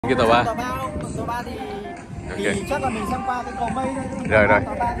kia tàu ba? Tàu ba thì Okay. thì chắc là mình xem qua cái cầu mây thôi. Rồi rồi.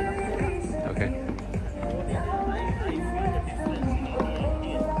 Tàu ba thì Okay.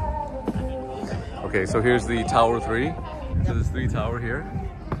 Okay, so here's the tower 3. So there's 3 tower here.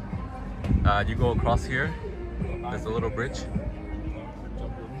 You go across here. There's a little bridge.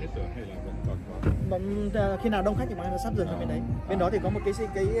 Khi nào đông khách thì mọi người sắp dừng ở bên đấy. Bên đó thì có một cái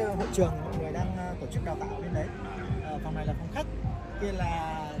hội trường mọi người đang tổ chức đào tạo bên đấy. Phòng này là phòng khách. Kia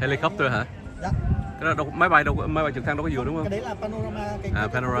là Helicopter hả? Dạ. Cái đó máy bay trực thăng đâu có vừa đúng không? Cái đấy là panorama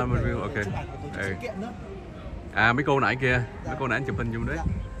Panorama view, ok. Sự kiện nữa. Mấy cô nãy kia, mấy cô nãy anh chụp hình chung đấy. Dạ.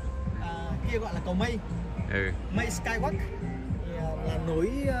 Kia gọi là cầu mây. Mây Skywalk là núi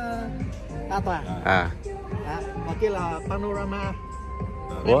đa tòa. Và kia là panorama.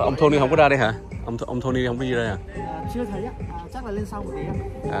 Ủa, ông Tony không có ra đây hả? Ông Tony không có gì đây hả? Chưa thấy á, chắc là lên sau một tí.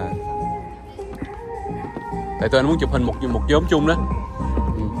 Tại tụi anh muốn chụp hình một nhóm chung đó.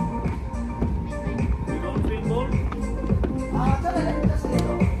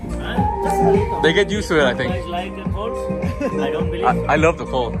 They get used to it, I think. I love the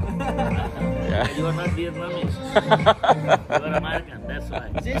cold. Yeah. You are not Vietnamese. You are American. That's why.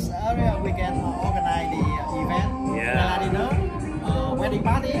 This area we can organize the event. Yeah. Dinner, wedding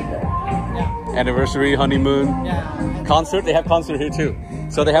party. Yeah. Anniversary, honeymoon, concert. They have concert here too.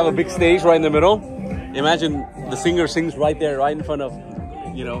 So they have a big stage right in the middle. Imagine the singer sings right there, right in front of,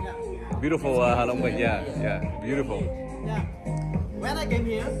 beautiful Halong Bay. Yeah, beautiful. Yeah. When I came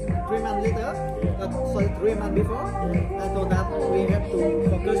here 3 months later, 3 months before, I thought that we have to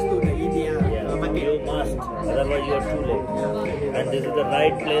focus to the India market. You must, otherwise you are too late. And this is the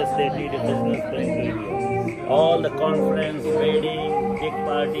right place they need a business to India. All the conference, wedding, big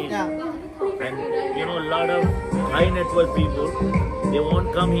parties, and a lot of high net worth people, they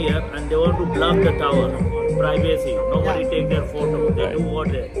won't come here and they want to block the tower. Privacy, nobody take their photo. They do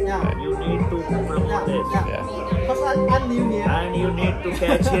what they. You need to promote this. Because I'm new here. And you need to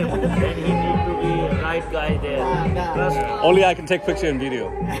catch him. And he need to be a right guy there. Trust me. Only I can take picture and video.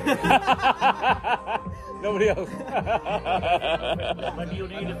 Nobody else. But you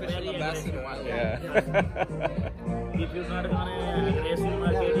need a very aggressive. Yeah. If you're not gonna aggressive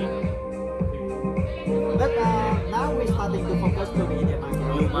marketing, but now we're starting to focus to the Indian market.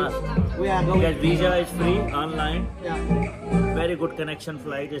 you must. We are going. Because visa is free online. Yeah. Very good connection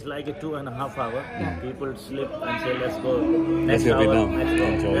flight. It's like a 2.5 hour. People slip and say, let's go. Let's Next go hour, Vietnam. next go.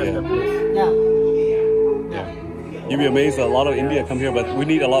 Enjoy, That's the place. Yeah. You'll be amazed. A lot of India come here, but we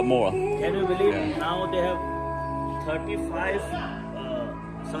need a lot more. Can you believe now they have 42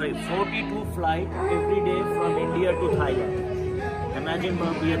 flights every day from India to Thailand. Imagine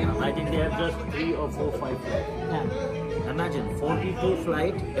from Vietnam. I think they have just 3 or 4, 5 flights. Imagine 42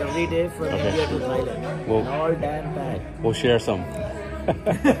 flights every day from India to Thailand. And all damn packed. We'll share some.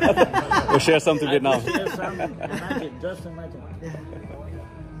 We'll share some to Vietnam. Share some. Imagine, just imagine.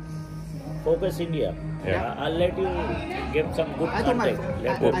 Focus India. I'll let you give some good content.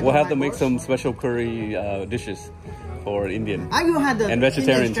 We'll have to make some special curry dishes for Indian. I will have the and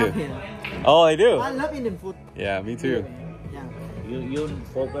vegetarian Indian too. here. Oh, I do. I love Indian food. Yeah, me too. You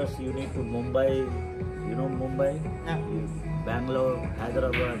focus. You need to Mumbai. You know Mumbai. Bangalore,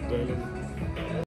 Hyderabad, Delhi.